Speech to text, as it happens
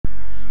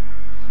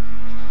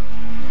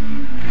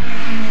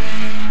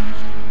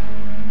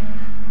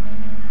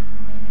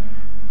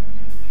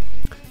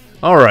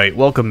Alright,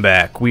 welcome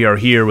back. We are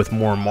here with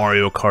more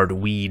Mario Kart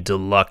Wii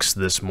Deluxe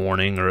this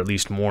morning, or at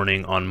least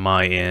morning on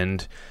my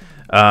end.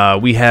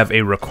 We have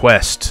a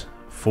request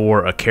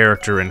for a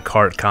character and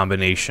cart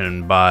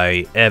combination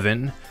by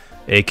Evan,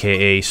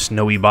 aka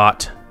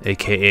Snowybot,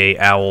 aka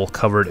Owl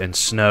Covered in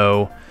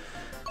Snow.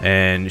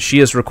 And she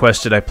has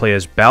requested I play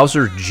as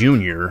Bowser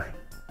Jr.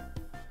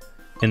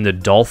 in the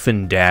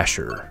Dolphin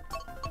Dasher.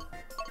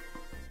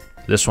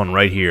 This one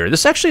right here.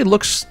 This actually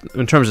looks,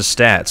 in terms of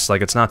stats,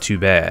 like it's not too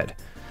bad.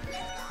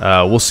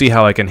 We'll see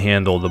how I can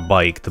handle the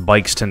bike. The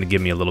bikes tend to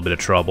give me a little bit of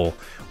trouble.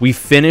 We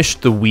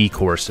finished the Wii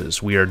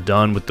courses. We are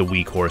done with the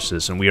Wii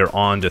courses, and we are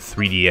on to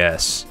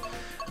 3DS,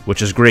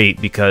 which is great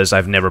because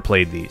I've never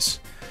played these.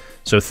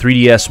 So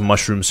 3DS,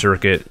 Mushroom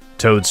Circuit,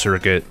 Toad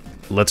Circuit,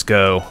 let's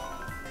go.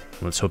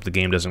 Let's hope the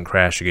game doesn't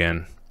crash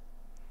again.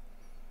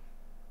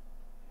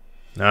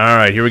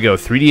 Alright, here we go.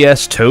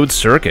 3DS Toad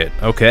Circuit.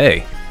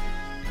 Okay.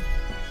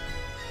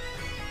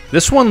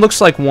 This one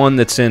looks like one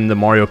that's in the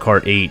Mario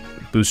Kart 8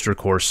 Booster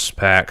Course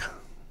pack.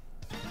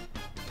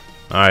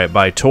 Alright,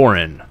 by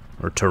Torin,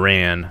 or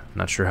Turan.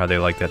 Not sure how they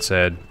like that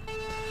said.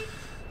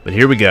 But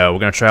here we go. We're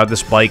going to try out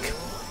this bike.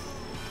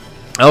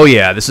 Oh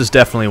yeah, this is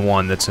definitely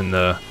one that's in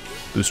the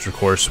Booster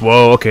Course.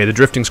 Whoa, okay, the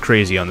drifting's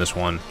crazy on this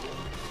one.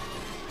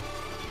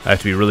 I have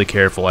to be really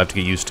careful. I have to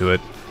get used to it.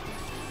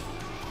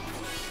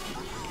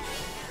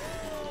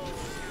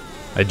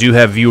 I do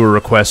have viewer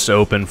requests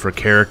open for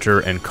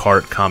character and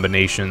cart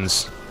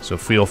combinations, so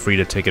feel free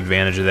to take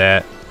advantage of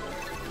that.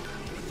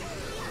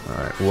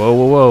 Alright, whoa,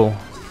 whoa, whoa.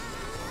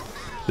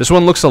 This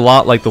one looks a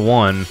lot like the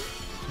one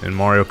in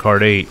Mario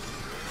Kart 8.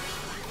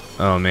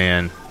 Oh,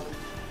 man.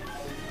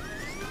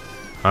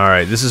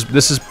 Alright, this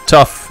is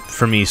tough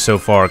for me so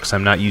far, because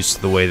I'm not used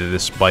to the way that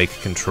this bike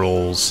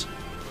controls.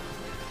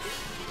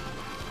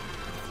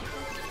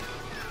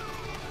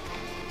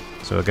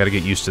 So I gotta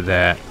get used to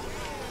that.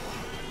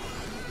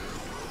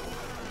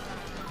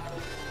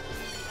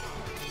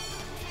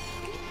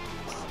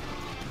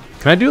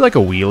 Can I do like a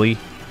wheelie?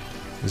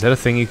 Is that a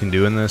thing you can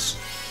do in this?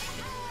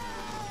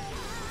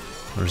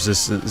 Or is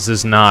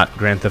this not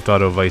Grand Theft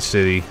Auto Vice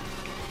City?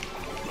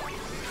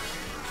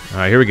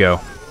 Alright, here we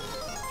go.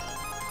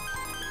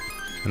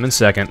 I'm in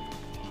second.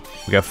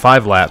 We got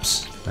 5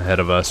 laps ahead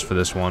of us for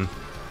this one.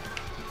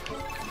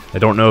 I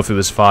don't know if it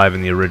was 5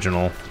 in the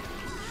original.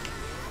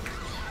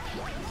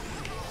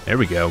 There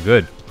we go,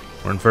 good.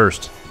 We're in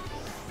first.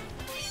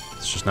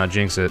 Let's just not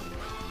jinx it.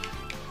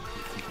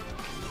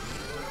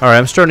 Alright,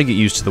 I'm starting to get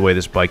used to the way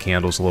this bike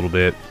handles a little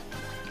bit.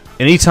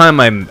 Anytime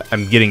I'm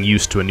getting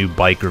used to a new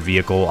bike or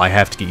vehicle, I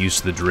have to get used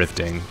to the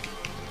drifting.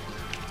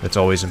 That's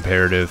always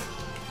imperative.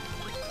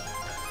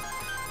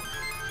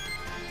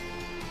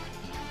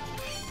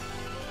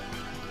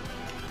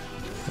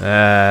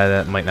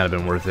 That might not have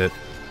been worth it.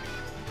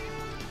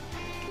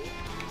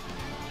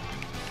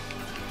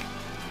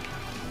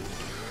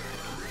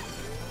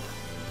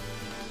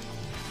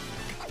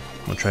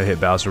 I'll try to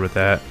hit Bowser with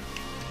that.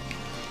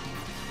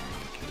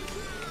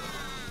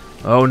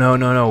 Oh, no,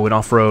 no, no, went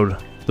off-road.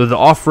 The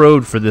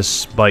off-road for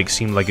this bike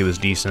seemed like it was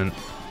decent.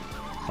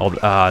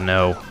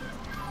 No.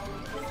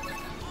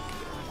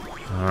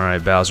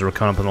 Alright, Bowser, we're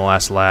coming up on the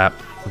last lap.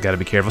 We gotta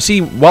be careful. See,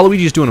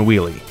 Waluigi's doing a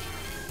wheelie.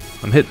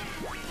 I'm hit...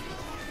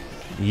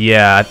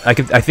 Yeah, I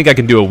think I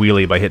can do a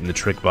wheelie by hitting the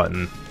trick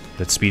button.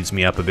 That speeds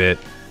me up a bit.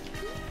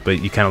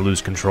 But you kind of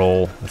lose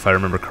control, if I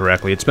remember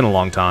correctly. It's been a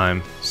long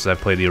time since I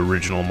played the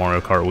original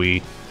Mario Kart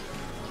Wii.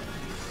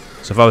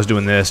 So if I was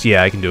doing this,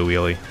 yeah, I can do a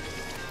wheelie.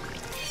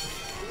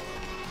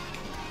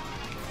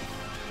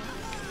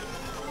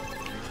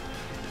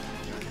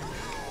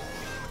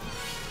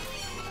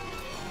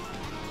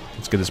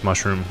 Let's get this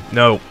mushroom.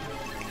 No.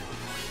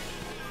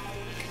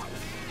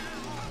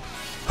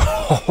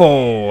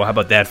 Oh, how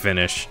about that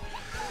finish?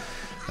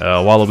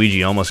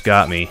 Waluigi almost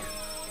got me,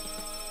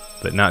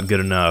 but not good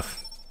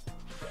enough.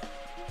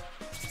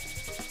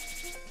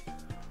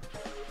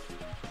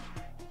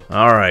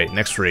 Alright,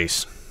 next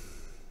race.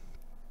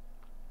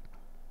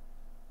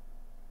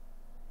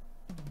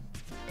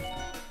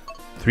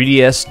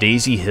 "3DS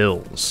Daisy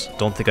Hills."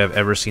 Don't think I've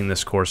ever seen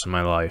this course in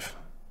my life.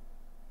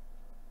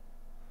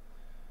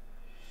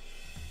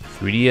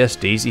 3DS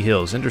Daisy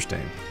Hills,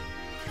 interesting.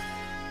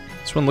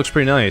 This one looks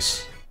pretty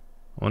nice.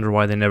 I wonder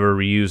why they never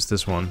reused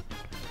this one.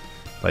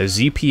 By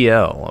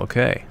ZPL,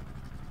 okay.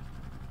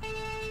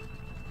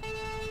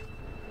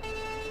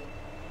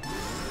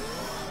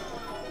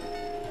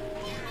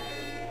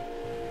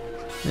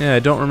 Yeah, I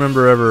don't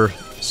remember ever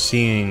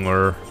seeing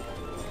or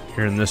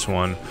hearing this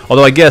one.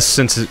 Although I guess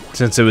since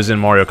it was in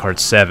Mario Kart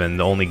 7,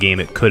 the only game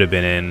it could have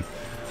been in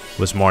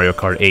was Mario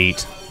Kart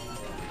 8.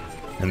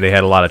 And they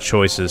had a lot of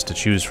choices to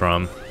choose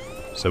from.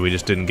 So we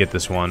just didn't get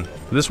this one.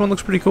 But this one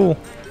looks pretty cool.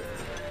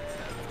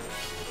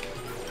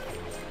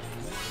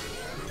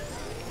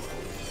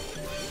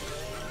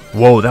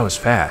 Whoa, that was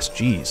fast.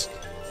 Jeez.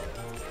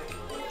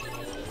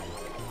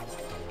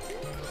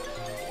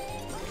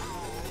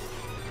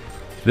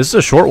 This is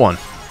a short one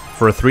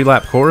for a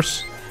 3-lap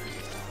course.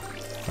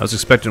 I was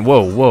expecting...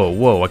 Whoa, whoa,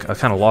 whoa. I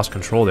kind of lost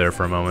control there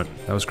for a moment.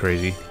 That was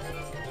crazy.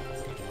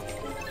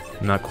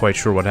 I'm not quite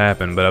sure what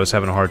happened, but I was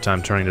having a hard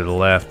time turning to the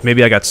left.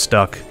 Maybe I got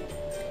stuck.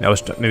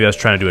 Maybe I was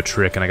trying to do a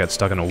trick and I got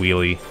stuck in a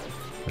wheelie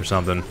or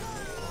something.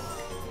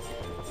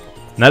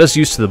 Not as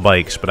used to the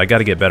bikes, but I got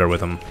to get better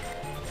with them.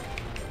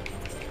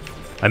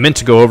 I meant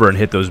to go over and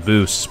hit those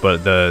boosts,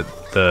 but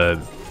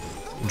the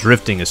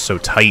drifting is so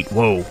tight.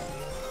 Whoa.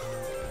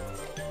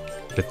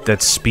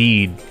 That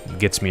speed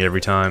gets me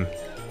every time.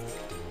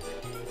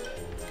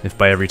 If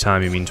by every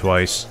time you mean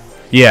twice.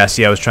 Yeah,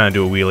 see, I was trying to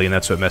do a wheelie and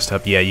that's what messed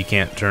up. Yeah, you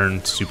can't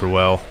turn super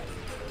well.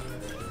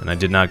 And I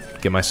did not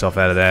get myself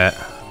out of that.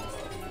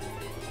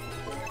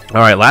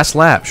 Alright, last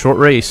lap. Short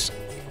race.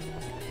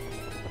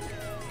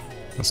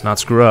 Let's not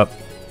screw up.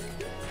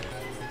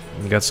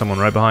 We got someone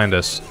right behind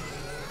us.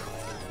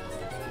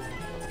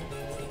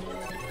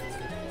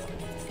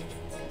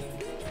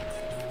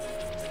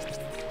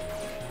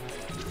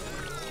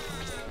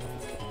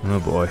 Oh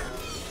boy.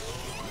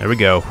 There we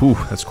go. Whew,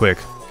 that's quick.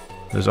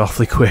 That was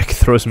awfully quick.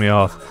 Throws me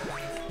off.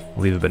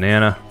 Leave a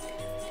banana.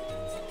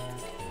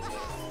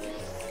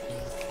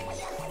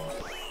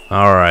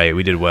 Alright,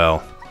 we did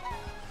well.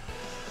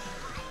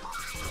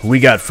 We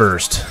got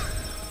first.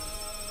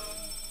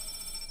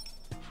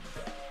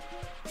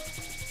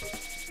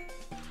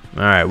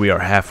 Alright, we are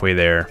halfway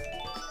there.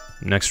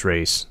 Next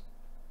race.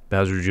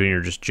 Bowser Jr.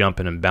 just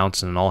jumping and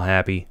bouncing and all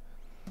happy.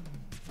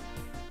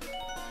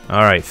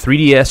 Alright,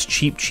 3DS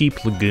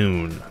Cheep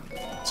Lagoon.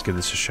 Let's give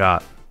this a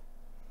shot.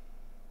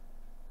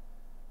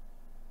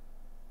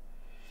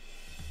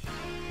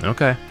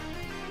 Okay.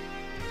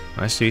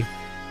 I see.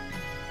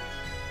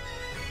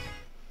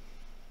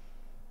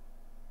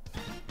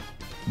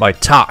 By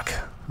Tak.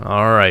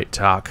 Alright,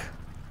 Tak.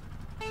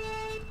 You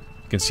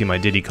can see my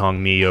Diddy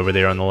Kong me over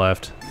there on the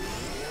left.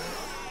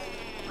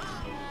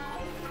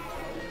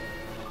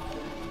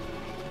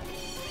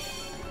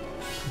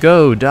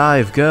 Go,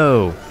 dive,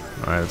 go!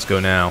 Alright, let's go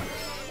now.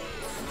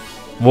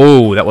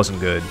 Whoa, that wasn't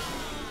good.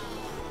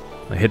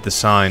 I hit the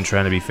sign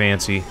trying to be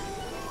fancy.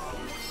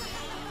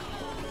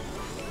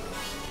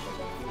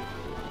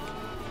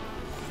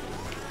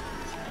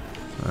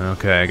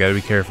 Okay, I gotta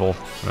be careful.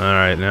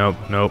 Alright,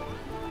 nope.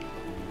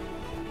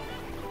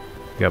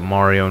 Got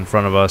Mario in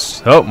front of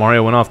us. Oh,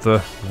 Mario went off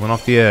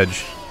the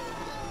edge.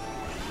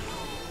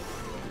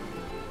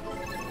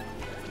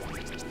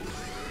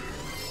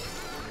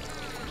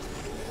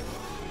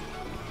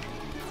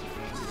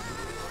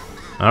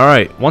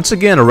 Alright, once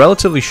again, a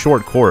relatively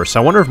short course.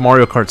 I wonder if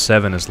Mario Kart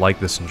 7 is like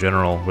this in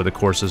general, where the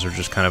courses are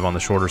just kind of on the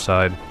shorter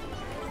side.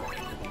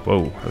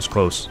 Whoa, that was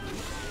close.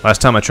 Last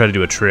time I tried to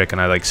do a trick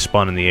and I like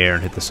spun in the air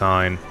and hit the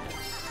sign.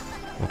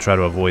 We'll try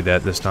to avoid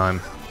that this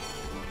time.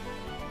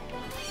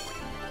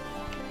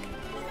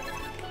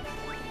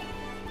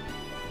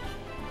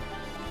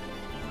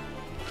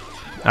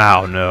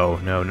 Ow, no.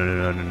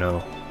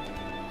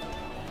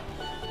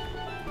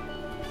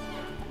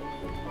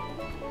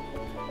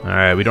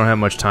 Alright, we don't have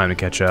much time to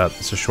catch up.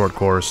 It's a short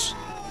course.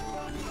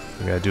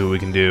 We gotta do what we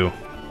can do.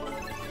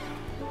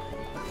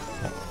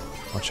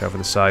 Watch out for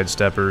the side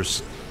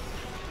steppers.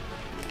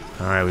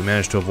 Alright, we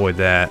managed to avoid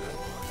that.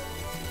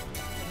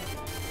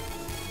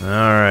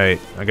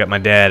 Alright, I got my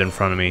dad in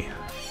front of me.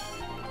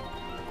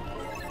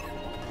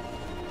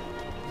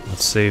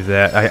 Let's save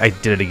that. I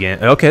did it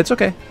again. Okay, it's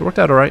okay. It worked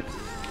out alright.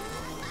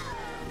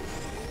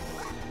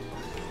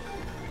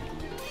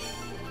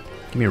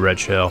 Give me a red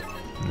shell.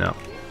 No.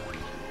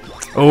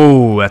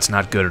 Oh, that's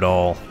not good at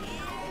all.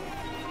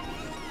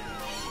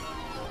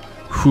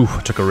 Whew, I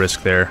took a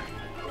risk there.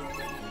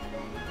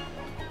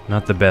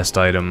 Not the best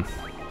item.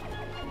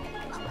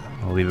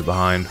 I'll leave it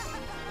behind.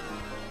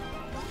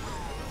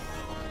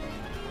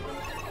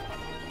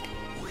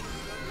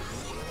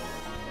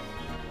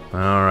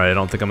 Alright, I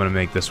don't think I'm gonna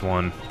make this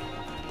one.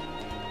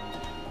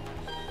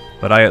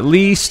 But I at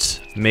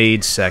least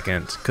made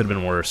second. Could have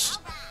been worse.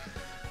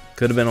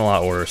 Could have been a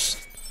lot worse.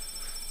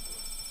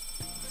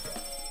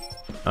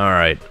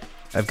 Alright,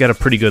 I've got a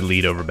pretty good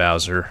lead over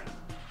Bowser.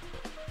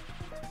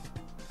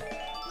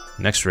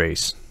 Next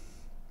race.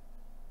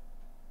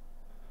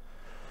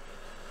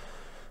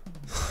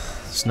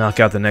 Let's knock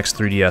out the next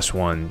 3DS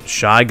one.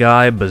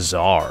 Guy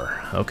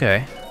Bazaar.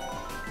 Okay.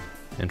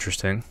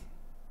 Interesting.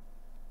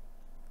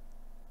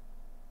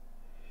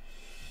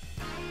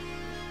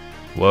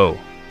 Whoa.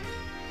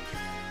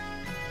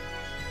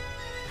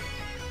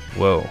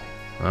 Whoa.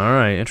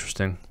 Alright,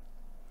 interesting.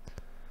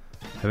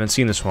 Haven't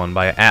seen this one.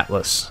 By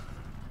Atlas.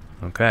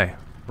 Okay.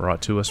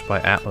 Brought to us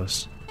by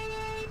Atlas.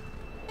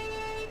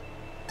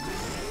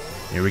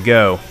 Here we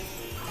go.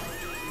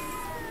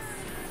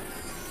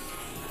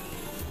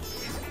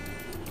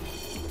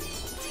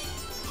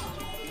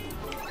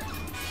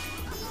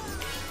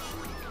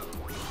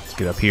 Let's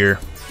get up here.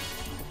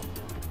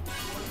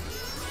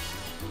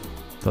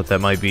 Thought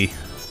that might be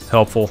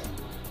helpful.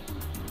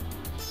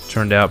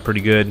 Turned out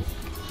pretty good.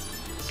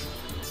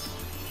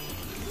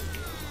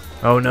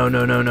 Oh,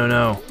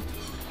 no.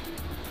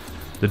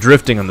 The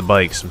drifting on the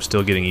bikes, I'm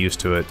still getting used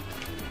to it.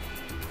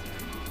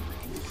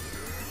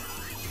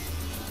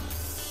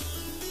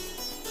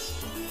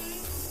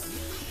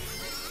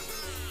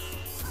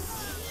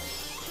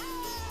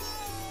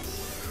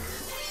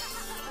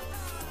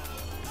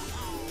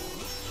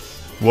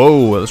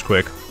 Whoa, that was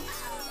quick.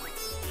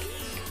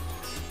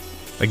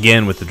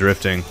 Again with the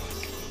drifting.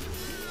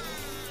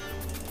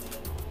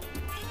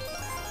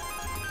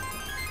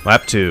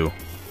 Lap 2.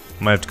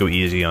 Might have to go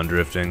easy on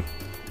drifting.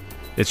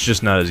 It's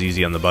just not as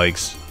easy on the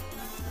bikes.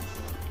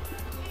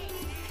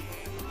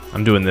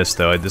 I'm doing this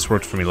though. This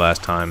worked for me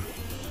last time.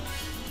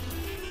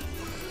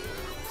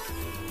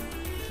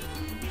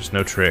 Just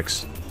no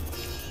tricks.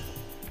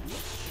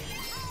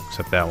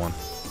 Except that one.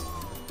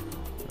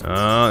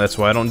 Oh, that's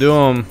why I don't do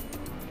them.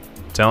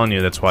 I'm telling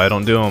you, that's why I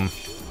don't do them.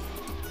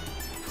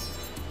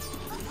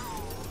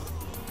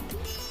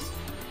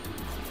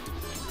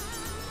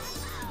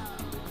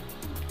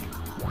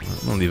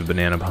 I'll leave a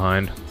banana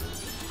behind.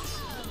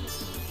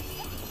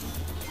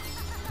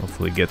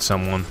 Hopefully get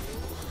someone.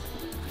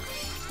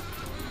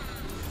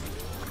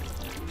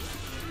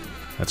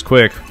 That's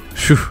quick.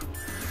 Phew.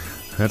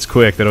 That's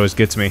quick. That always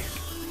gets me.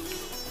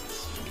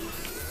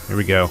 Here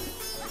we go.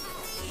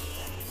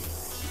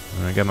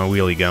 I got my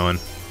wheelie going.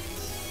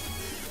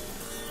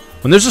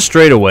 When there's a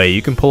straightaway,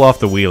 you can pull off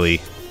the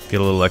wheelie. Get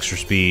a little extra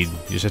speed.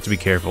 You just have to be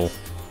careful.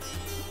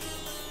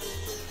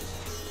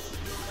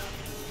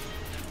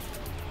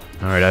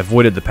 Alright, I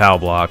avoided the POW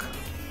block.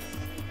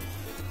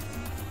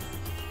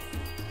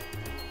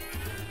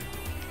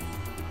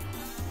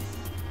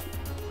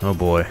 Oh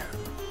boy.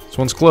 This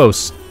one's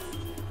close.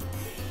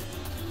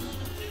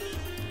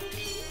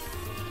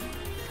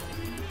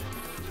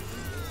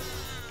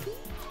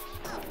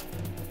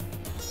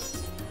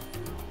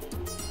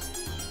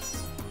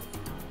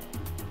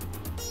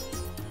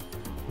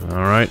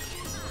 Alright.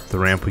 The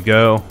ramp we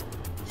go.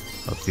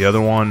 Up the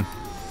other one.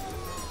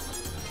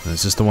 And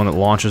is this the one that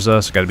launches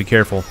us? Gotta be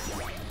careful.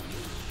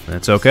 And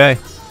it's okay.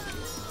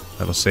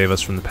 That'll save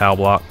us from the POW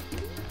block.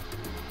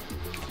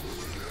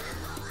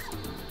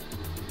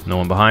 No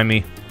one behind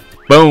me.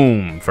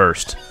 Boom!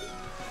 First.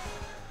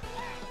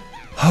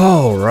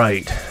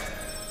 Alright.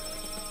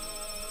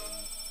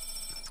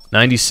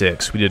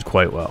 96. We did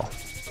quite well.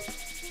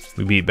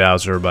 We beat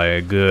Bowser by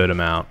a good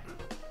amount.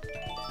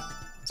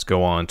 Let's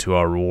go on to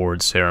our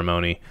reward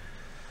ceremony.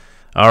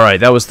 Alright,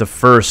 that was the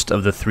first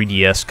of the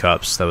 3DS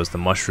Cups. That was the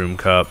Mushroom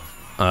Cup.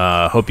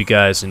 Hope you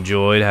guys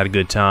enjoyed, had a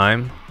good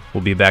time.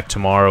 We'll be back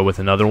tomorrow with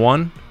another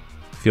one.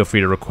 Feel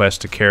free to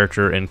request a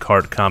character and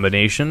cart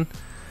combination.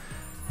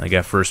 I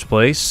got first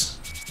place.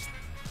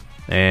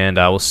 And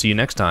I will see you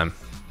next time.